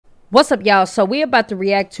What's up, y'all? So we about to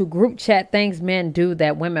react to group chat things men do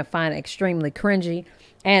that women find extremely cringy.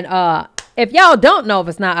 And if y'all don't know, if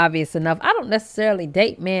it's not obvious enough, I don't necessarily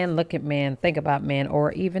date men, look at men, think about men,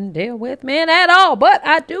 or even deal with men at all. But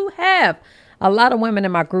I do have a lot of women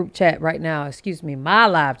in my group chat right now, excuse me, my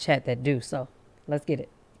live chat that do. So let's get it.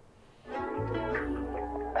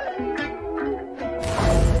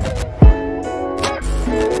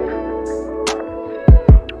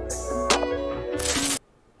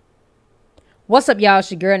 What's up, y'all? It's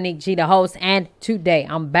your girl, Nick G, the host, and today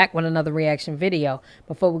I'm back with another reaction video.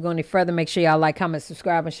 Before we go any further, make sure y'all like, comment,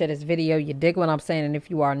 subscribe, and share this video. You dig what I'm saying? And if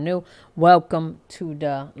you are new, welcome to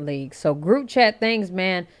the league. So group chat things,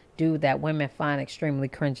 man, do that women find extremely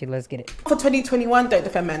cringy. Let's get it. For 2021, don't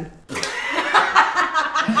defend men.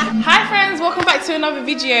 Hi friends, welcome back to another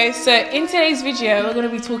video. So in today's video, we're going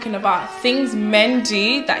to be talking about things men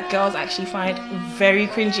do that girls actually find very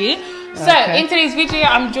cringy. So in today's video,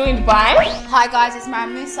 I'm joined by... Hi guys, it's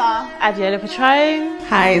Mary Musa. Adiola Patron.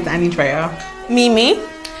 Hi, it's Annie Drea. Mimi.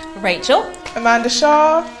 Rachel. Amanda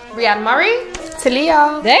Shaw. Rianne Murray.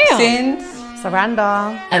 Talia. Damn. Sins.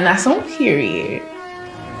 Saranda. And that's on period.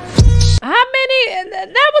 How many?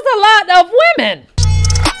 That was a lot of women.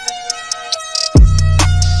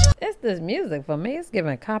 It's this music for me. It's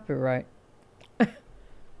giving copyright.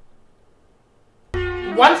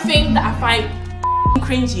 One thing that I find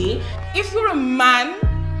cringy, if you're a man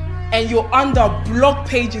and you're under blog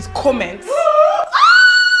pages comments, I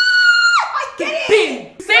get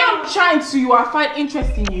it. Say I'm trying to you, I find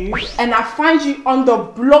interest in you, and I find you under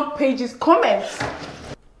blog pages comments.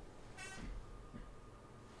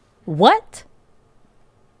 What?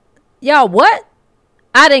 Y'all, what?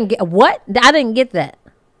 I didn't get what? I didn't get that.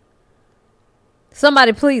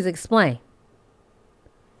 Somebody please explain.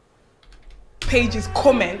 Pages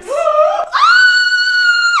comments.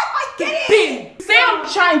 Say I'm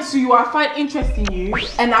trying to you, I find interest in you,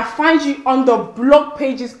 and I find you under blog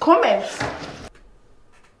pages comments.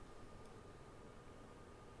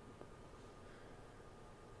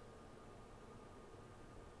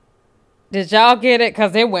 Did y'all get it?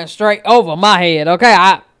 Because it went straight over my head.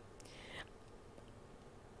 Okay,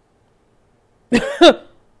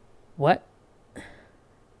 what?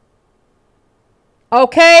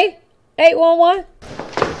 Okay, 811.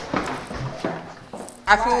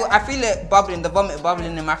 I feel it bubbling, the vomit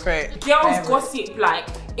bubbling in my throat. Girls gossip, like,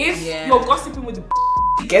 if you're gossiping with the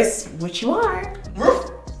guess what you are.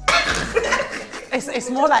 It's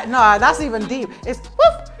more like, no, that's even deep. It's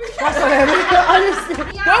woof. That's what I mean, honestly.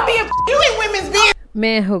 Don't be you ain't women's business.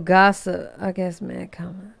 Men who gossip, I guess men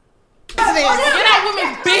comment. You're not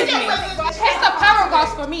women's business. It's the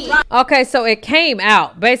paragraphs for me. Okay, so it came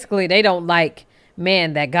out. Basically, they don't like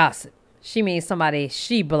men that gossip. She means somebody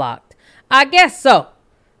she blocked. I guess so.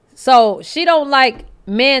 So she don't like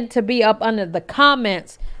men to be up under the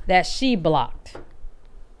comments that she blocked.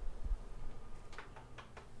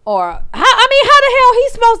 Or how the hell he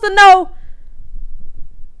supposed to know?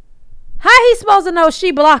 How he supposed to know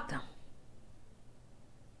she blocked him?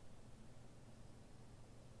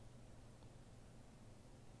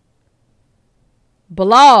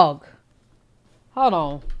 Blog. Hold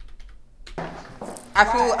on.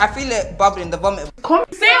 I feel it bubbling, the vomit.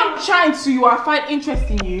 Say I'm trying to you, I find interest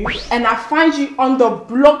in you, and I find you under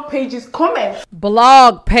blog pages comments.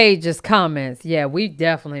 Blog pages comments. Yeah, we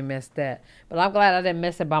definitely missed that. But I'm glad I didn't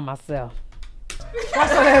miss it by myself.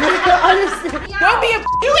 That's what I mean, honestly. Don't be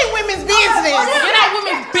you ain't women's business. You're not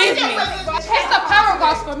women's business. It's the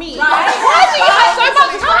paragraphs for me. Why do you have so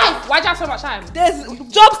much time? Why do you have so much time? There's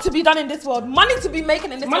jobs to be done in this world, money to be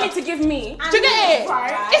making in this Money world. to give me. Do you get it?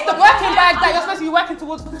 It's the working bag that you're supposed to be working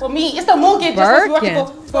towards for me. It's the mortgage you're supposed to be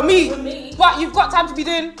working for me. But you've got time to be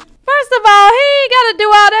doing. First of all, he ain't got to do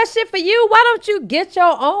all that shit for you. Why don't you get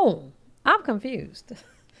your own? I'm confused.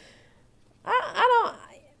 I don't...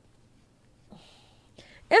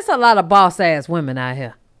 It's a lot of boss-ass women out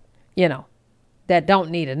here, you know, that don't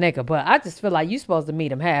need a nigga. But I just feel like you're supposed to meet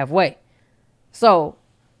them halfway. So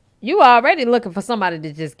you already looking for somebody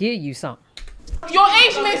to just give you something. Your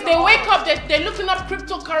age mates, they wake up, they're looking up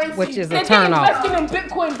cryptocurrency. Which is a turn off. They're investing in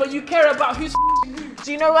Bitcoin, but you care about who's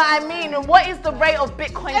Do you know what I mean? And what is the rate of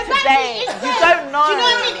Bitcoin today? You don't know. Do you know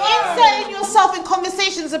what I mean? Inserting yourself in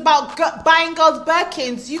conversations about buying girls'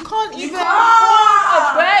 Birkins, you can't even afford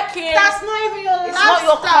a Birkin. That's not even your It's not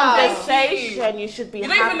your lifestyle. conversation. You should be You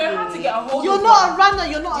don't even know how to get a hold of You're not a runner,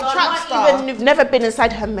 you're not a track star. You've never been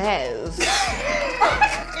inside her mares. It's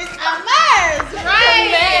a mess,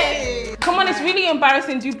 right? Come on this really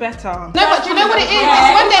embarrassing. Do better. No, but do you know what it is?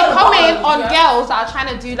 It's when they're coming on girls that are trying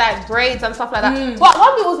to do like braids and stuff like that. But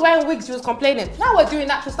when we was wearing wigs, she was complaining. Now we're doing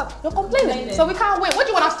natural stuff. You're complaining. So we can't win. What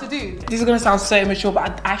do you want us to do? This is gonna sound so immature, but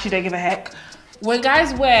I actually don't give a heck. When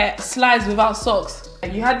guys wear slides without socks,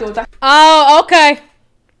 you had the audacity. Oh, okay.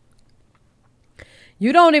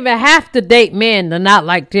 You don't even have to date men to not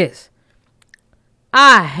like this.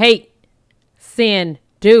 I hate seeing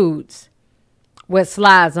dudes with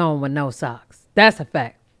slides on with no socks. That's a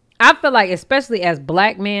fact. I feel like, especially as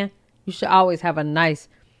black men, you should always have a nice,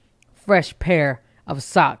 fresh pair of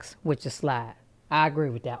socks with your slide. I agree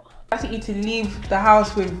with that one. I ask you to leave the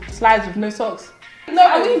house with slides with no socks. No,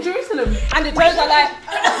 I'm in Jerusalem. And the toes are like...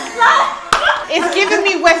 It's giving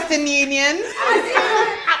me Western Union.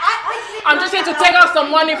 I'm just here to take out some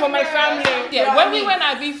money for my family. Yeah, when we went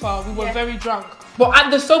Ibiza, we were very drunk. But at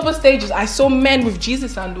the sober stages, I saw men with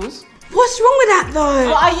Jesus sandals. What's wrong with that though?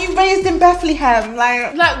 Well, are you raised in Bethlehem?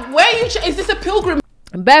 Like where are you? Is this a pilgrim?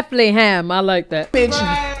 Bethlehem, I like that. This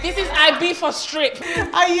is Ibiza strip.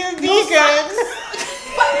 Are you vegan?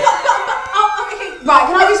 Right,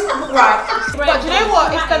 can I just... Right. But do you know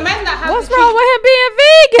what? It's the men that have What's the wrong with him being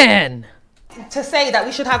vegan? to say that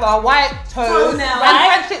we should have our white toes Toenail, and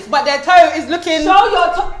right? French tips, but their toe is looking... Show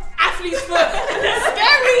your athlete's foot.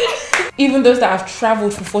 Scary. Even those that have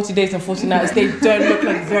travelled for 40 days and 40 nights, they don't look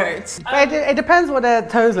like dirt. But it depends what their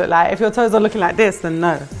toes look like. If your toes are looking like this, then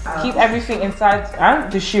no. Keep everything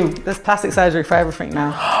inside the shoe. There's plastic surgery for everything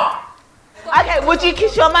now. Okay, would you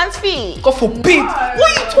kiss your man's feet? God forbid. What are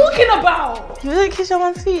you talking about? You wouldn't kiss your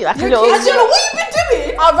man's feet? Like What you been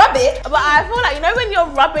doing? I'll rub it. But I feel like, you know when you're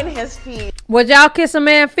rubbing his feet? Would y'all kiss a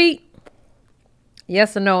man's feet?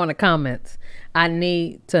 Yes or no in the comments. I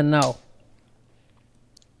need to know.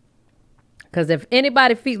 Because if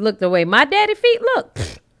anybody's feet look the way my daddy feet look,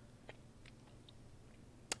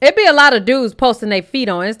 it'd be a lot of dudes posting their feet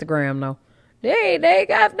on Instagram though. They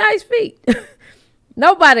got nice feet.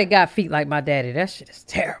 Nobody got feet like my daddy. That shit is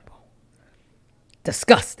terrible.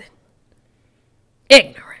 Disgusting.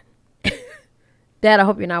 Ignorant. Dad, I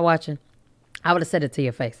hope you're not watching. I would have said it to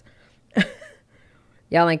your face.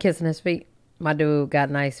 Y'all ain't kissing his feet? My dude got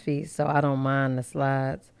nice feet, so I don't mind the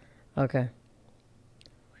slides. Okay.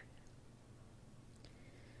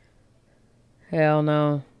 Hell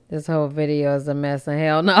no. This whole video is a mess, and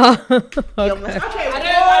hell no. Okay.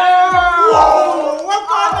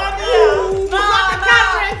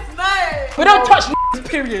 We don't touch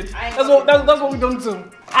period. That's what we don't do.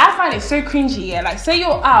 I find it so cringy, yeah. Like, say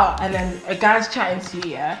you're out and then a guy's chatting to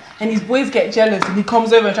you, yeah, and his boys get jealous and he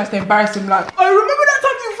comes over and tries to embarrass him, like, I remember that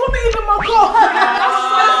time you vomited in my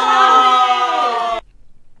car.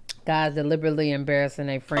 Guys deliberately embarrassing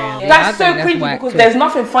their friends. That's so cringy because there's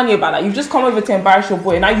nothing funny about that. You've just come over to embarrass your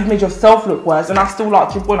boy and now you've made yourself look worse, and I still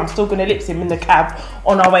like your boy and I'm still gonna lips him in the cab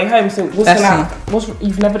on our way home. So what's gonna happen?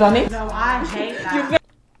 You've never done it? No, I hate that.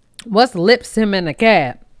 What's lips him in the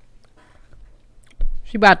cab?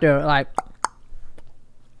 She about to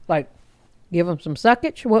like give him some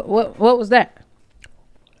suckage? What was that?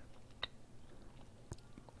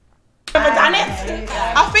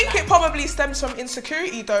 I think it probably stems from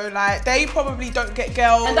insecurity though. Like they probably don't get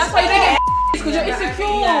girls. And that's why you don't get because you're insecure.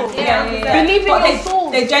 Believe in your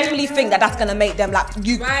soul. They genuinely think that that's gonna make them like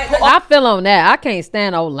you. I feel on that. I can't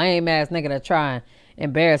stand old lame ass nigga that try and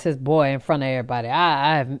embarrass his boy in front of everybody.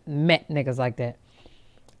 I have met niggas like that.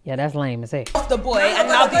 Yeah, that's lame as hell. Off the boy and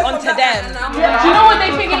now be onto them. Do you know what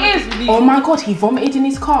they think it is? Oh my god, he vomited in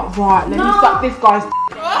his car. Right, let me suck this guy's.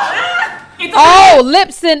 Oh,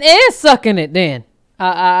 Lipson is sucking it then.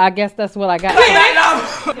 I guess that's what I got.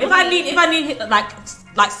 If I need like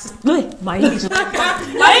my English. My English is not good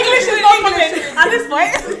at this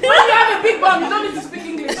point. When you have a big bum, you don't need to speak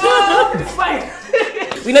English. It's fine.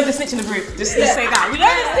 We know the snitch in the group. Just say that. We know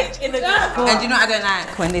the snitch in the group. And you know what I don't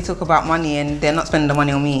like? When they talk about money and they're not spending the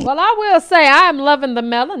money on me. Well, I will say I am loving the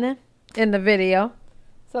melanin in the video.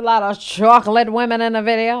 It's a lot of chocolate women in the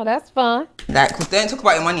video. That's fun. Like, don't talk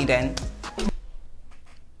about your money then.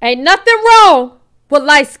 Ain't nothing wrong with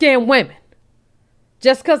light-skinned women.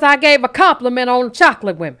 Just because I gave a compliment on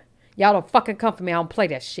chocolate women. Y'all don't fucking come for me. I don't play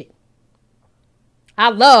that shit. I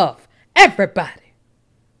love everybody.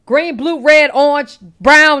 Green, blue, red, orange,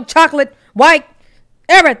 brown, chocolate, white,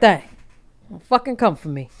 everything. Don't fucking come for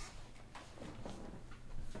me.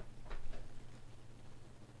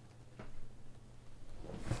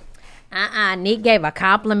 Nick gave a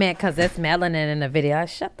compliment because it's melanin in the video.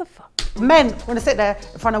 Shut the fuck up. Men want to sit there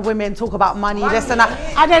in front of women, talk about money, this and that,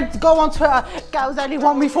 and then go on Twitter, girls only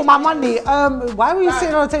want me for my money. Why were you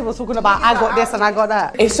sitting on the table talking about I got this and I got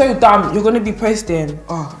that? It's so dumb. You're gonna be posting,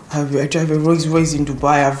 oh, I drive a Rolls Royce in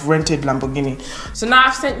Dubai, I've rented Lamborghini. So now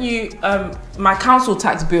I've sent you my council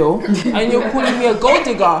tax bill and you're calling me a gold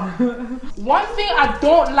digger. One thing I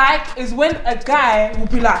don't like is when a guy will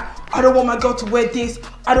be like, I don't want my girl to wear this,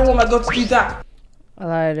 I don't want my girl to do that. A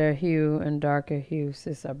lighter hue and darker hue,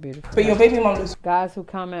 sis are beautiful. But your baby mom looks guys who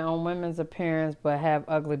comment on women's appearance but have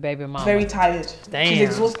ugly baby mamas. very tired. Damn. She's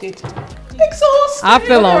exhausted. Exhausted. I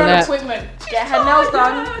feel on that. Appointment. Get her nails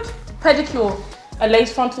done, pedicure, a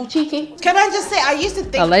lace frontal cheeky. Can I just say, I used to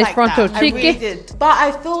think A lace like frontal that. cheeky? I really did. But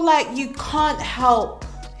I feel like you can't help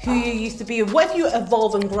who you used to be. What if you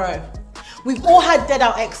evolve and grow? We've all had dead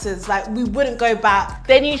out exes, like we wouldn't go back.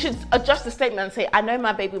 Then you should adjust the statement and say, I know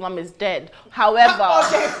my baby mum is dead. However,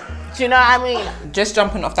 do you know what I mean? Just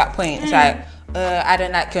jumping off that point, it's like, I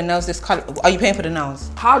don't like your nails this color. Are you paying for the nails?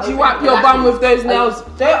 How do you wipe your bum with those nails?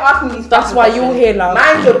 Don't ask me these. That's why you're here, love.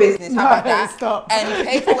 Mind your business, how about that? Stop. And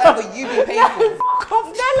pay for whatever you be paying for.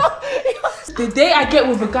 The day I get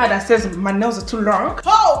with a guy that says my nails are too long,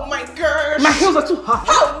 Oh my gosh. my heels are too high,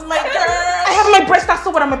 Oh my gosh. I have my breasts out so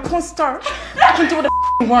what I'm a porn star, I can do what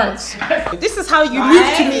the words. This is how you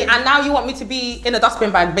moved to me, and now you want me to be in a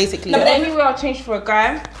dustbin bag, basically. No, but anyway, I'll change for a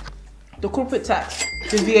guy. The corporate tax,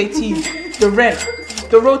 the VAT, the rent,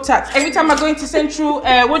 the road tax. Every time I go into Central,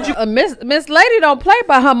 what do you... Miss Lady don't play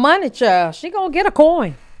by her money, child. She gonna get a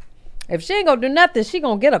coin. If she ain't gonna do nothing, she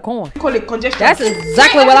gonna get a coin. call it congestion? That's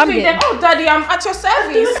exactly what I'm getting. Then, oh, daddy, I'm at your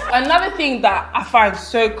service. Another thing that I find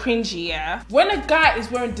so cringy, yeah, when a guy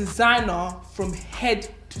is wearing designer from head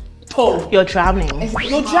to toe, You're drowning.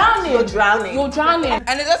 you're drowning. You're drowning. You're drowning.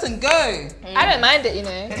 And it doesn't go. I don't mind it, you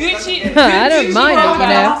know. Gucci. I don't mind it, you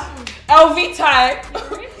know. LV tie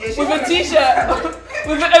with a t-shirt,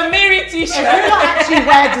 with a Amiri t-shirt. If you don't actually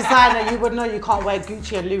wear designer, you would know you can't wear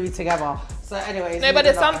Gucci and Louis together. So anyways. No, but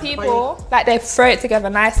there's some people, like, they throw it together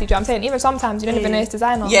nicely, do you know what I'm saying? Even sometimes you don't even know it's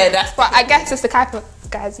designer. Yeah, that's. But I guess it's the type of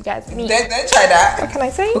guys you guys meet. Don't try that. What can I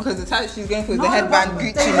say? Because the type she's going for is the headband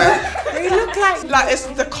Gucci, man. They look like it's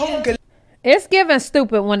the Congo. It's giving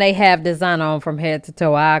stupid when they have designer on from head to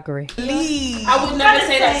toe. I agree. I would never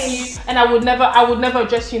say that to you, and I would never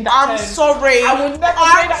address you in that I'm term. sorry. I would never say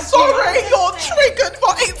I'm that sorry. to you. You're triggered,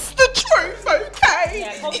 but it's the truth, okay?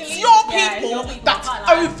 It's your people that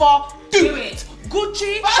overdo it.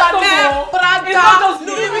 Gucci, Chanel, Prada,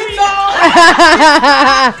 Louis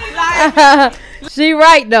Vuitton. She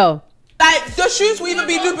right though. Like, the shoes will even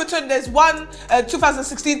be Louboutin. There's one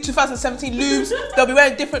 2016, 2017 lubes. They'll be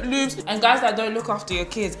wearing different lubes. And guys that don't look after your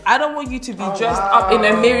kids, I don't want you to be dressed up in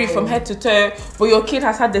a mirror from head to toe, but your kid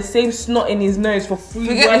has had the same snot in his nose for 3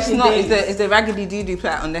 Forget the working snot, days. it's the raggedy doo-doo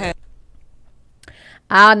plait on the head.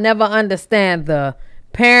 I'll never understand the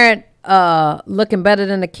parent looking better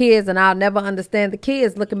than the kids, and I'll never understand the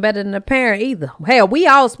kids looking better than the parent either. Hell, we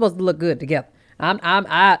all supposed to look good together.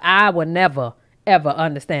 I would never ever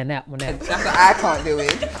understand that one. That's what I can't deal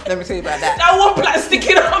with. Let me tell you about that. That one plastic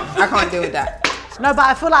it up. I can't deal with that. No, but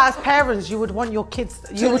I feel like as parents, you would want your kids,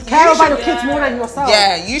 you would care about your kids more than yourself.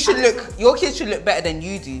 Yeah, you should look, your kids should look better than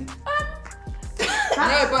you do.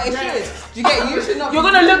 No, but it should. Do you get, you should not. You're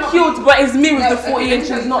gonna look cute, but it's me with the 40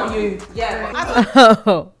 inches, not you. Yeah.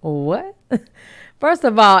 Oh, what? First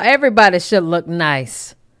of all, everybody should look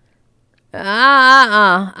nice. You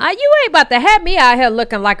ain't about to have me out here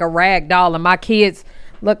looking like a rag doll and my kids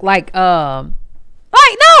look like no,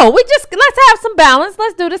 let's have some balance.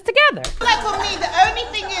 Let's do this together. Like for me, the only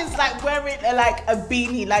thing is like wearing a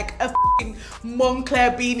beanie, like a f***ing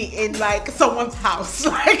Moncler beanie in like someone's house.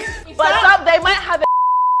 Like, But some, they might have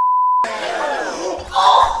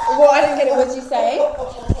What? I didn't get it. What'd you say?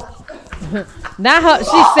 Now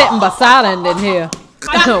she's sitting beside her in here.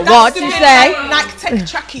 What you say? Like tech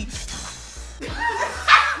tracky.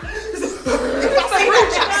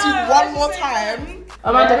 One more time.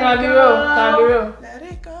 Amanda, can I be real? Can I be real? Let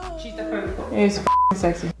it go. She's definitely it's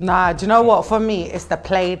sexy. Nah, do you know what? For me, it's the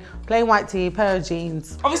plain white tee, pair of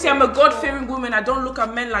jeans. Obviously, I'm a God-fearing woman. I don't look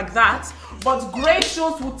at men like that. But grey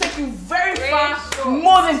shorts will take you very far,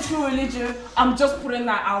 more than true religion. I'm just putting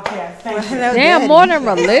that out there. Thank you. Damn, more than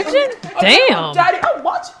religion? Damn. Daddy,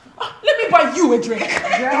 what? Let me buy you a drink.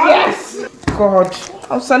 Yes. God,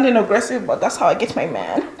 I'm sounding aggressive, but that's how I get my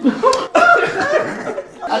man.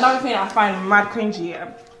 Another thing I find mad cringy,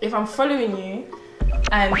 yeah, if I'm following you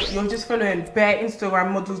and you're just following bare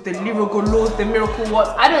Instagram models, the lyrical laws, the miracle what,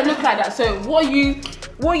 I don't look like that. So what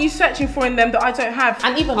are you searching for in them that I don't have?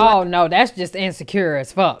 And even Oh no, that's just insecure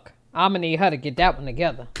as fuck. I'm gonna need her to get that one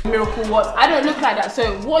together. Miracle what? I don't look like that.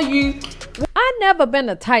 So what you? I never been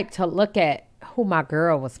the type to look at who my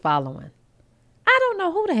girl was following. I don't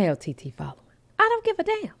know who the hell TT following. I don't give a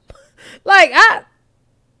damn. Like I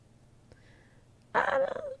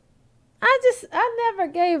never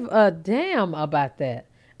gave a damn about that.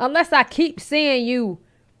 Unless I keep seeing you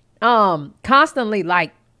constantly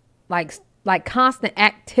like constant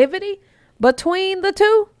activity between the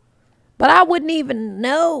two. But I wouldn't even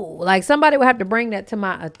know. Like somebody would have to bring that to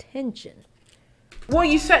my attention. What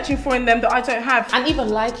are you searching for in them that I don't have? And even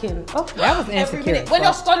liking. Oh, that was insecure. When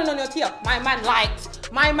you're scrolling on your tier, my man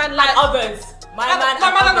liked. My man liked. Others. My man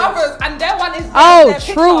and others. And their one is. Oh,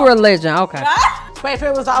 true religion. Okay. But if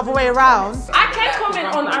it was the other way around, I can't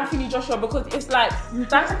comment on Anthony Joshua because it's like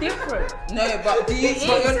that's different. No, but do you?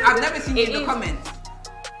 I've never seen you in the comments.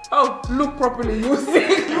 Oh, look properly, you'll see.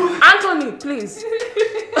 Anthony, please.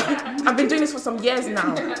 I've been doing this for some years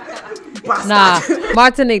now. Bastard. Nah,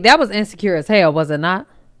 Martinique, that was insecure as hell, was it not?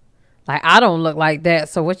 Like, I don't look like that.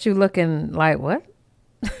 So what you looking like? What?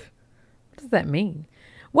 What does that mean?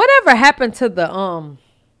 Whatever happened to the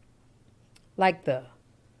like the,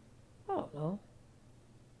 I don't know.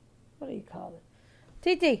 What do you call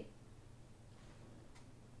it? TT,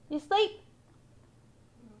 you sleep?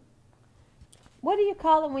 What do you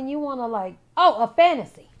call it when you want to like, oh, a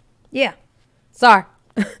fantasy. Yeah. Sorry.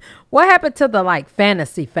 What happened to the like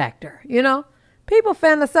fantasy factor? You know, people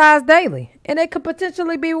fantasize daily and it could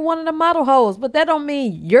potentially be one of the model hoes, but that don't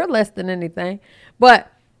mean you're less than anything.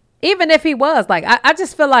 But even if he was, like, I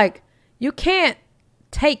just feel like you can't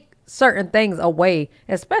take certain things away,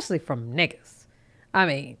 especially from niggas. I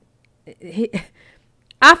mean,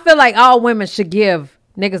 I feel like all women should give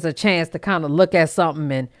niggas a chance to kind of look at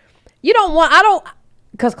something. And you don't want,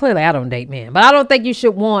 because clearly I don't date men, but I don't think you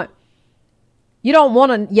should want, you don't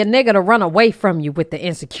want your nigga to run away from you with the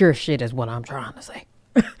insecure shit is what I'm trying to say.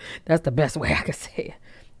 That's the best way I could say it.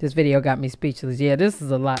 This video got me speechless. Yeah, this is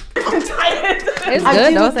a lot. I'm tired. It's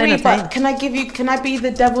good. Those entertaining. Can I be the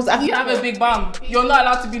devil's advocate? You have a big bum. You're not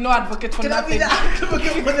allowed to be no advocate for nothing. Can I be the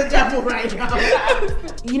advocate for the devil right now?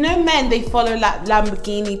 You know men, they follow like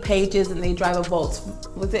Lamborghini pages and they drive a Volt.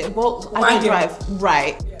 Was it a Volt? I don't drive.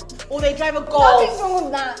 Right. Yeah. Or they drive a Golf. Nothing's wrong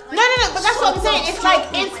with that. No, but that's what I'm saying. It's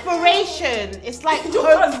like inspiration. It's like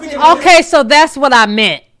okay, so that's what I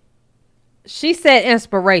meant. She said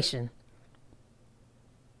inspiration.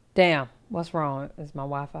 Damn, what's wrong? Is my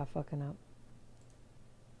Wi-Fi fucking up?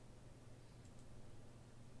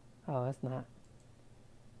 Oh, it's not.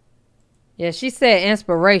 Yeah, she said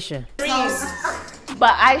inspiration.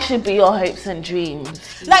 But I should be your hopes and dreams.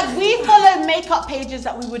 Like, we follow makeup pages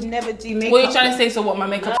that we would never do makeup. What are you trying to say? So what, my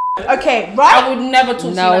makeup? Okay, right? I would never talk to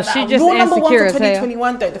you like that. she just Rule number one insecure for as hell.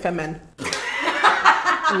 2021, don't defend men.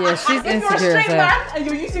 Yeah, she's If you're a insecure as straight hell. man and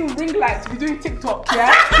you're using ring lights, you're doing TikTok,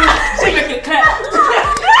 yeah? She make it clear.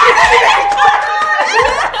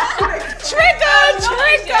 Trigger!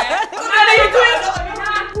 And then you're doing...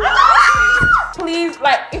 Please,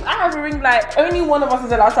 like, if I have a ring light, only one of us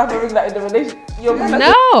is allowed to have a ring light in the relationship.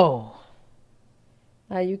 No.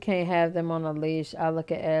 You can't have them on a leash. I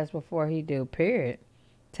look at ass before he do, period.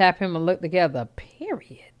 Tap him and look together,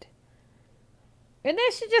 period. And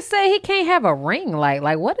then she just say he can't have a ring light.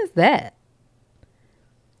 Like, what is that?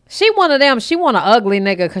 She one of them. She want an ugly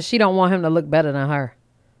nigga because she don't want him to look better than her.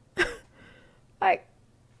 Like,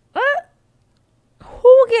 what?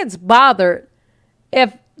 Who gets bothered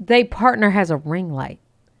if they partner has a ring light?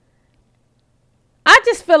 I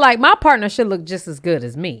just feel like my partner should look just as good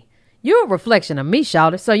as me. You're a reflection of me,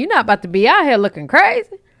 shawty. So you're not about to be out here looking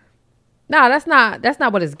crazy. No, that's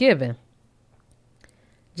not what it's giving.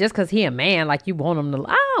 Just because he a man, like you want him to...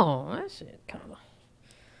 Oh, that shit kind of...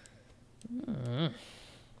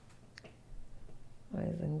 Well,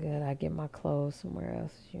 isn't good. I get my clothes somewhere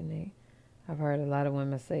else is unique. I've heard a lot of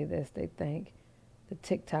women say this. They think the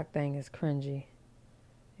TikTok thing is cringy.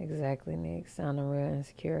 Exactly, Nick. Sounding real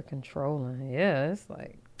insecure, controlling. Yeah, it's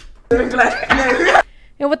like...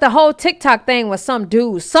 And with the whole TikTok thing with some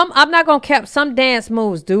dudes, I'm not gonna cap, some dance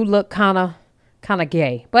moves do look kind of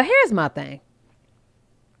gay. But here's my thing.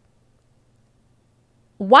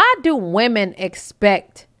 Why do women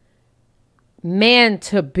expect men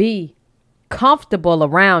to be comfortable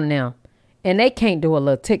around them and they can't do a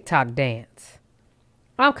little TikTok dance?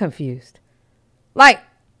 I'm confused. Like,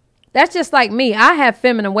 that's just like me. I have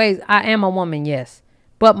feminine ways. I am a woman, yes.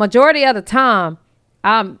 But majority of the time,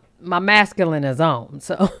 my masculine is on.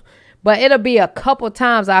 So, but it'll be a couple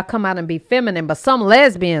times I'll come out and be feminine. But some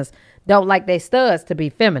lesbians don't like their studs to be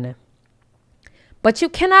feminine. But you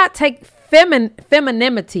cannot take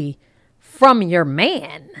femininity from your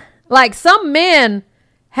man. Like, some men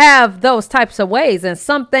have those types of ways, and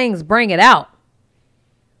some things bring it out.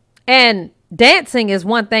 And dancing is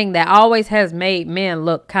one thing that always has made men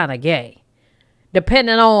look kind of gay,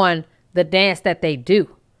 depending on the dance that they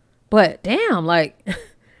do. But damn, like,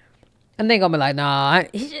 and they gonna be like, nah,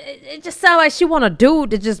 it just sounds like she want a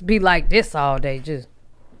dude to just be like this all day. Just,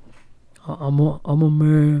 I'm a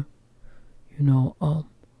man, you know,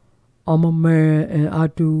 I'm a man and I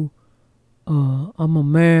do, I'm a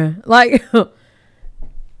man. Like,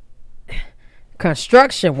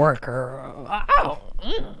 construction worker.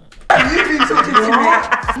 You've been talking to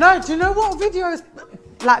me. No, do you know what videos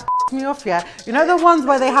like me off? Yeah, you know the ones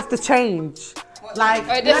where they have to change, like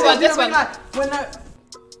this one. Like, when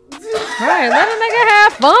Right, let a nigga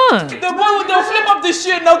have fun. The boy with the flip up the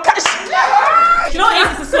shit, no cash. You know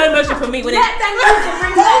what? It's a slow motion for me when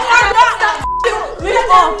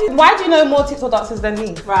Why do you know more TikTok dancers than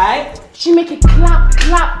me? Right? She make it clap,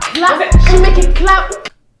 clap, clap. She make it clap.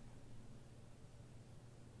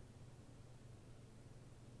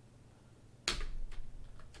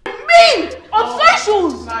 Me on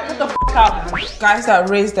socials. What the f out? Guys that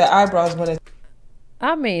raise their eyebrows when it.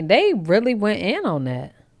 I mean, they really went in on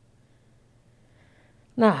that.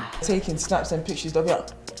 Nah. Taking snaps and pictures, they'll be like.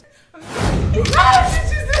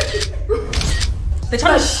 They're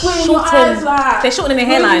trying to shorten. They're shortening their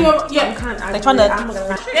hairline. Yeah, they're trying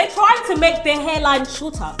to make their hairline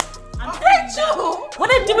shorter. When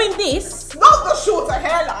they're doing this, Not the shorter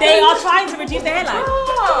hairline. they are trying to reduce their hairline.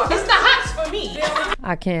 It's the hats for me.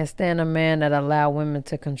 I can't stand a man that allow women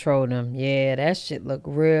to control them. Yeah, that shit look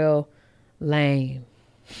real lame.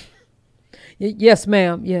 Yes,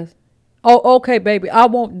 ma'am. Yes. Oh, okay, baby. I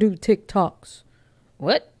won't do TikToks.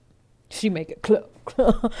 What? She make it clip.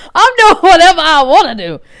 I'm doing whatever I want to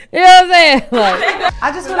do. You know what I'm saying? Like,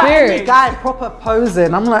 I just feel like every guy proper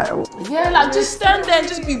posing. I'm like, Yeah, like just stand there and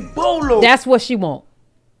just be bolo. that's what she want.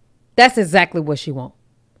 That's exactly what she want.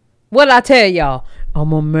 What I tell y'all?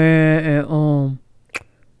 I'm a man and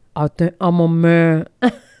I think I'm a man.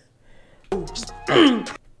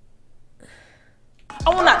 I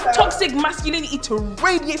want that toxic masculinity to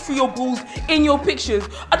radiate through your balls in your pictures.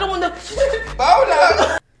 I don't want the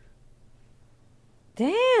bowler.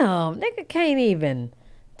 Damn, nigga can't even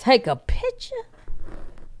take a picture.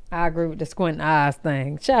 I agree with the squinting eyes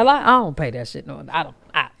thing. Child, I don't pay that shit no.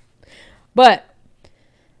 But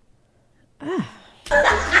Think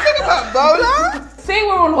about bowler. Say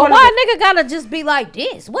we're on well, holiday. why nigga gotta just be like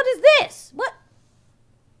this? What is this? What?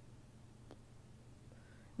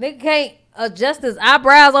 Nigga can't adjust his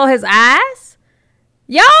eyebrows on his eyes?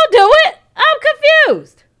 Y'all do it. I'm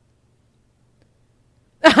confused.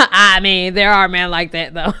 I mean, there are men like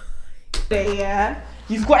that though. Yeah.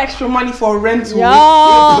 You've got extra money for a rental. Y'all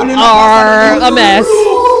are a mess.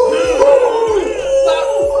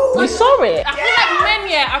 We saw it.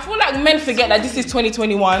 I feel like men forget that this is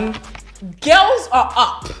 2021. Girls are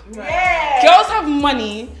up. Yeah. Girls have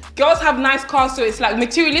money. Girls have nice cars, so it's like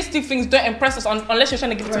materialistic things don't impress us unless you're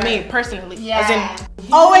trying to give it to me personally. Yeah. As in,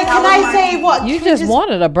 Oh wait, can I say what? You just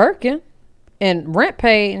wanted a Birkin and rent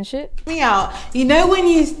paid and shit. Me out. You know when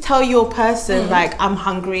you tell your person like I'm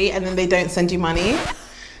hungry and then they don't send you money,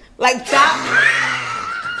 like that.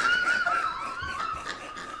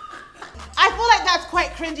 I feel like that's quite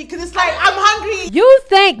cringy because it's like I'm hungry. You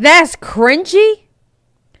think that's cringy?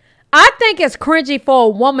 I think it's cringy for a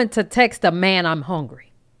woman to text a man I'm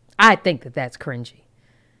hungry. I think that that's cringy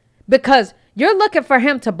because you're looking for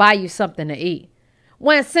him to buy you something to eat.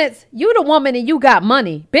 When since you the woman and you got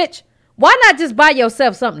money, bitch, why not just buy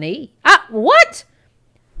yourself something to eat? What?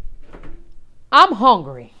 I'm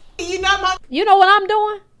hungry. You know what I'm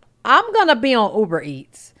doing? I'm going to be on Uber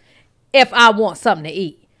Eats if I want something to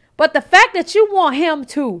eat. But the fact that you want him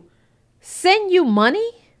to send you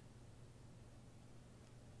money?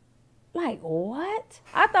 Like, what?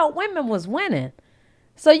 I thought women was winning.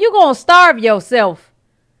 So you going to starve yourself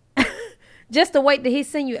just to wait till he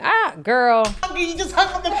send you? Girl. You just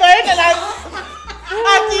hung up the phone and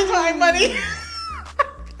I need my money.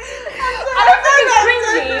 I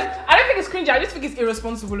don't think it's cringy. I just think it's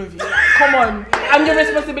irresponsible of you. Like, come on. I'm your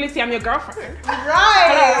responsibility. I'm your girlfriend.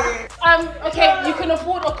 Right. Okay, you can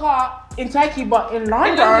afford a car in Turkey, but in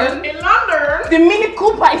London, the Mini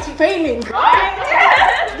Cooper is failing.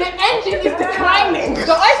 Right? The engine is declining.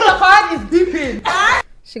 The Oyster card is beeping.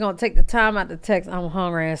 She gonna take the time out to text I'm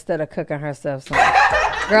hungry instead of cooking herself something.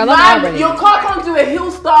 Girl, I'm already. Your car can't do a hill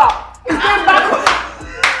start. It's going backwards.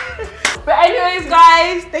 But anyways,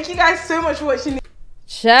 guys, thank you guys so much for watching.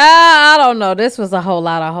 Child, I don't know. This was a whole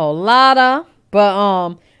lot,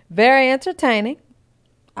 but very entertaining.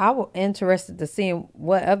 I was interested to see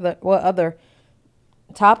what other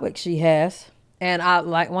topics she has. And I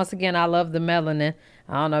like, once again, I love the melanin.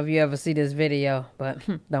 I don't know if you ever see this video, but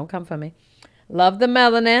don't come for me. Love the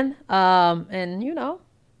melanin. And you know,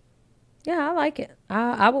 yeah, I like it.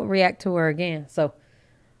 I would react to her again. So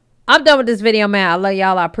I'm done with this video, man. I love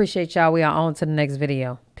y'all. I appreciate y'all. We are on to the next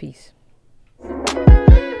video. Peace.